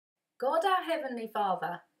God, our Heavenly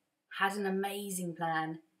Father, had an amazing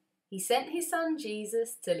plan. He sent his son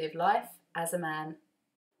Jesus to live life as a man.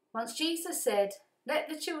 Once Jesus said, "Let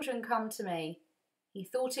the children come to me," he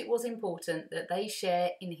thought it was important that they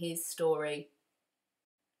share in his story.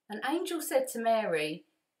 An angel said to Mary,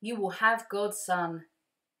 "You will have God's son."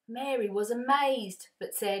 Mary was amazed,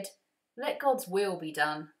 but said, "Let God's will be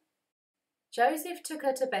done." Joseph took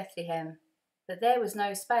her to Bethlehem, but there was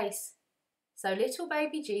no space, so little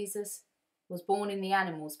baby Jesus was born in the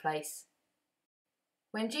animals' place.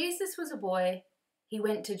 When Jesus was a boy, he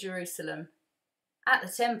went to Jerusalem. At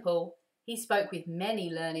the temple, he spoke with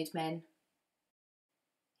many learned men.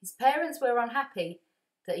 His parents were unhappy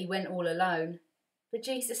that he went all alone, but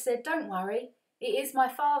Jesus said, "Don't worry, it is my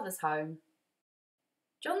Father's home."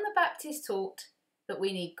 John the Baptist taught that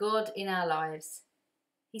we need God in our lives.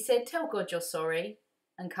 He said, "Tell God you're sorry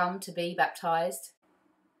and come to be baptized."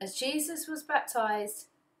 As Jesus was baptized,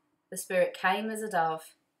 the Spirit came as a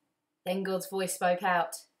dove. Then God's voice spoke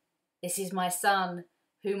out, "This is my Son,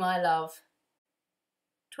 whom I love."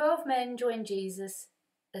 12 men joined Jesus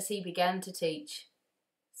as he began to teach.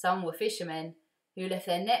 Some were fishermen who left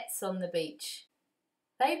their nets on the beach.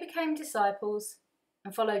 They became disciples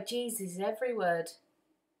and followed Jesus' every word,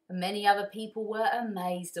 and many other people were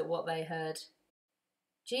amazed at what they heard.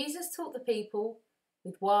 Jesus taught the people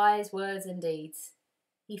with wise words and deeds.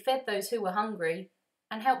 He fed those who were hungry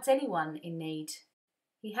and helped anyone in need.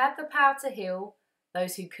 He had the power to heal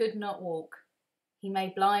those who could not walk. He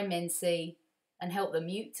made blind men see and helped the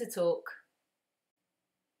mute to talk.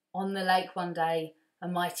 On the lake one day, a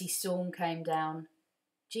mighty storm came down.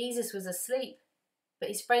 Jesus was asleep, but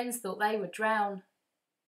his friends thought they would drown.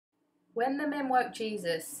 When the men woke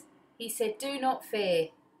Jesus, he said, "Do not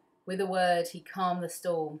fear." With a word, he calmed the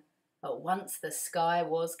storm. At once the sky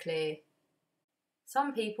was clear.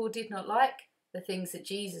 Some people did not like the things that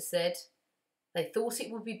Jesus said. They thought it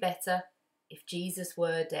would be better if Jesus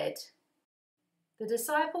were dead. The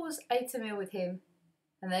disciples ate a meal with him,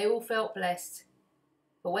 and they all felt blessed.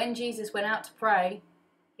 But when Jesus went out to pray,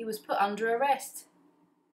 he was put under arrest.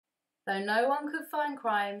 Though no one could find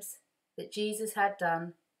crimes that Jesus had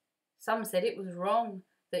done, some said it was wrong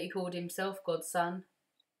that he called himself God's son.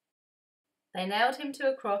 They nailed him to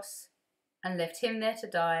a cross and left him there to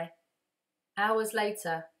die. Hours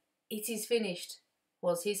later, "It is finished,"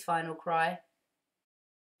 was his final cry.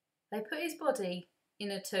 They put his body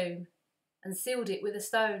in a tomb and sealed it with a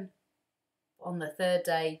stone. On the third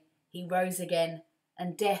day, he rose again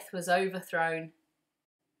and death was overthrown.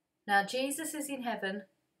 Now Jesus is in heaven,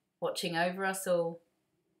 watching over us all,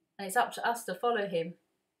 and it's up to us to follow him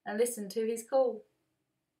and listen to his call.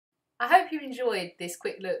 I hope you enjoyed this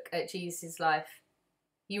quick look at Jesus' life.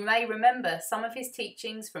 You may remember some of his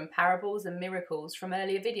teachings from parables and miracles from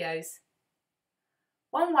earlier videos.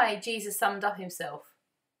 One way Jesus summed up himself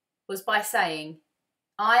was by saying,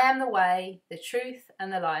 "I am the way, the truth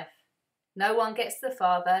and the life. No one gets to the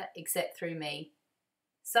Father except through me."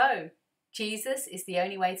 So, Jesus is the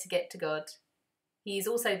only way to get to God. He is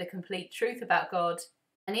also the complete truth about God,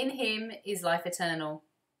 and in him is life eternal.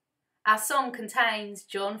 Our song contains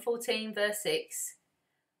John 14 verse 6,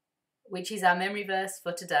 which is our memory verse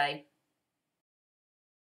for today.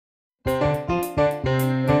 Do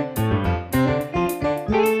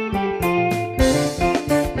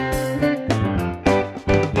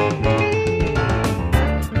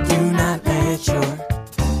not let your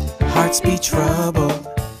hearts be troubled.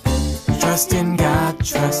 Trust in God,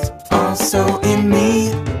 trust also in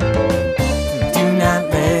me. Do not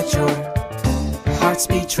let your hearts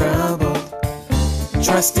be troubled.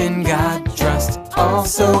 Trust in God, trust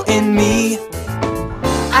also in me.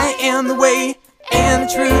 I am the way and the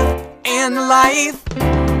truth and the life.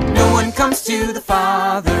 No one comes to the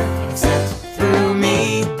Father except through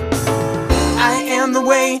me. I am the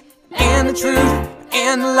way and the truth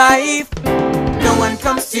and the life. No one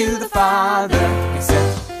comes to the Father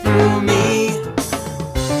except through me.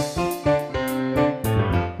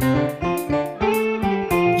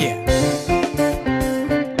 Yeah.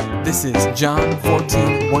 This is John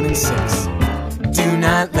 14, 1 and 6. Do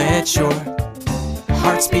not let your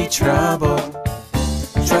hearts be troubled.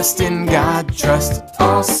 Trust in God, trust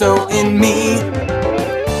also in me.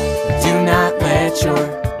 Do not let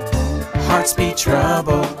your hearts be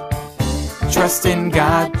troubled. Trust in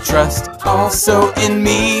God, trust also in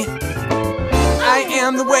me. I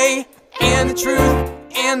am the way and the truth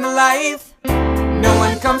and the life. No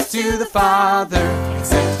one comes to the Father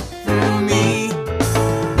except through me.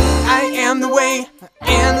 I am the way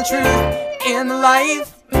and the truth and the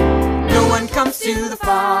life. No one comes to the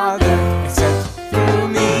Father except through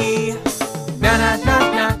me. Na na na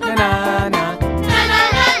na na na na. Na na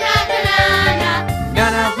na na na.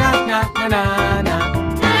 na na.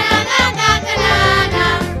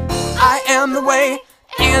 I am the way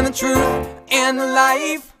and the truth and the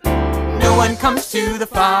life. No one comes to the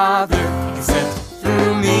Father except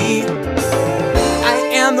through me. I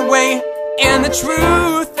am the way and the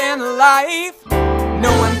truth and the life.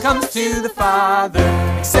 No one comes to the Father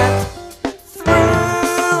except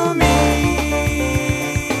through me.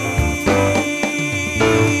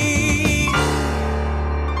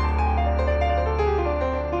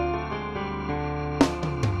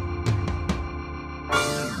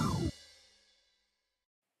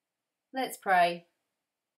 Let's pray.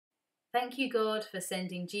 Thank you, God, for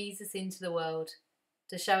sending Jesus into the world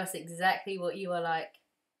to show us exactly what you are like.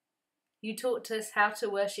 You taught us how to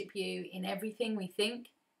worship you in everything we think,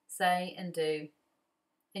 say and do.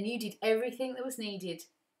 And you did everything that was needed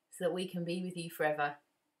so that we can be with you forever.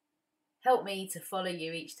 Help me to follow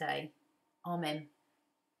you each day. Amen.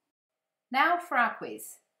 Now for our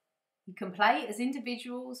quiz. You can play as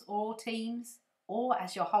individuals or teams or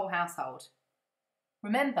as your whole household.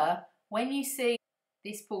 Remember, when you see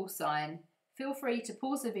this pause sign, feel free to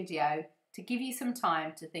pause the video to give you some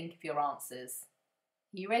time to think of your answers.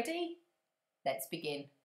 You ready? Let's begin.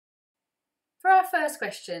 For our first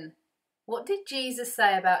question, what did Jesus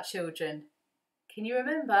say about children? Can you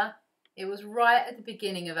remember? It was right at the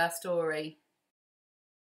beginning of our story.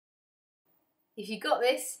 If you got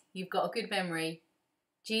this, you've got a good memory.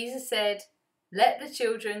 Jesus said, "Let the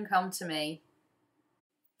children come to me."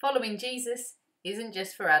 Following Jesus isn't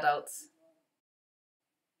just for adults.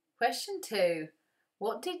 Question 2.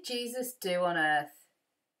 What did Jesus do on earth?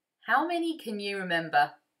 How many can you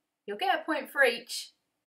remember? You'll get a point for each.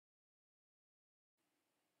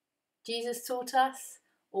 Jesus taught us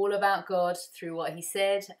all about God through what he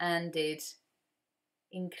said and did,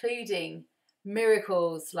 including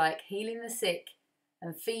miracles like healing the sick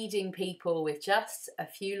and feeding people with just a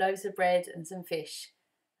few loaves of bread and some fish,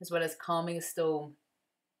 as well as calming a storm.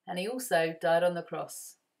 And he also died on the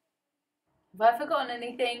cross. Have I forgotten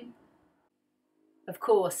anything? Of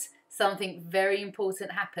course, something very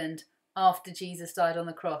important happened after Jesus died on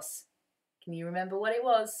the cross. Can you remember what it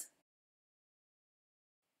was?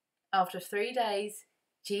 After 3 days,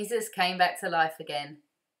 Jesus came back to life again,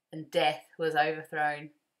 and death was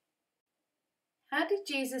overthrown. How did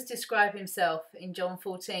Jesus describe himself in John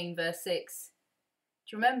 14, verse 6?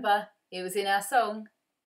 Do you remember? It was in our song.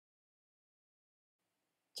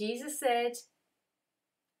 Jesus said,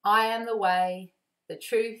 "I am the way, the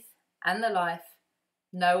truth, and the life.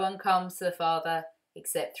 No one comes to the Father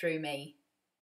except through me."